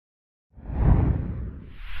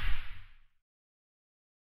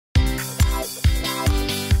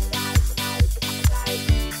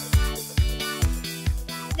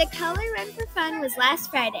The Color Run for Fun was last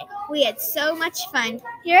Friday. We had so much fun.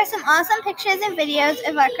 Here are some awesome pictures and videos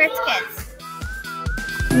of our Kurtz kids.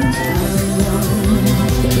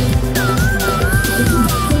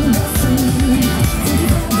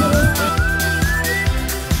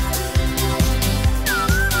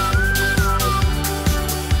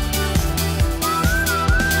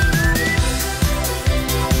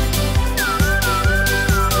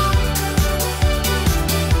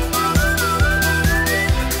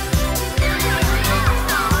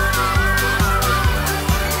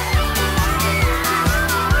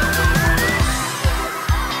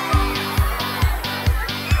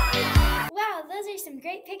 Some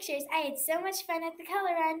great pictures. I had so much fun at the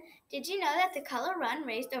Color Run. Did you know that the Color Run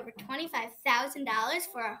raised over $25,000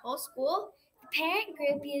 for our whole school? The parent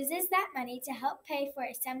group uses that money to help pay for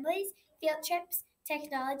assemblies, field trips,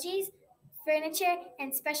 technologies, furniture,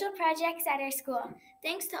 and special projects at our school.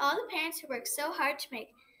 Thanks to all the parents who worked so hard to make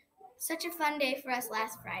such a fun day for us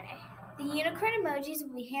last Friday. The unicorn emojis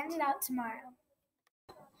will be handed out tomorrow.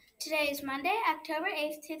 Today is Monday, October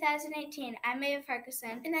 8th, 2018. I'm Maeve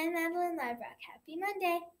Ferguson. And I'm Madeline Liebrock. Happy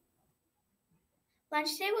Monday.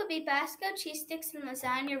 Lunch today will be Basco cheese sticks and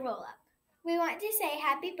lasagna roll-up. We want to say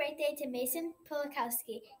happy birthday to Mason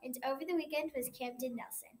Polakowski, and over the weekend was Camden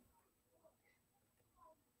Nelson.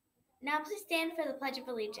 Now please stand for the Pledge of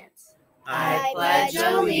Allegiance. I pledge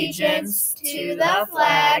allegiance to the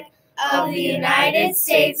flag of the United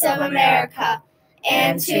States of America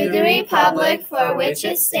and to the republic for which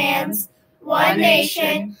it stands, one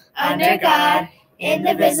nation, under God,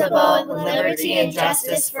 indivisible, with liberty and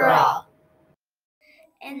justice for all.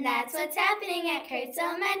 And that's what's happening at Kurtz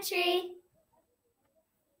Elementary.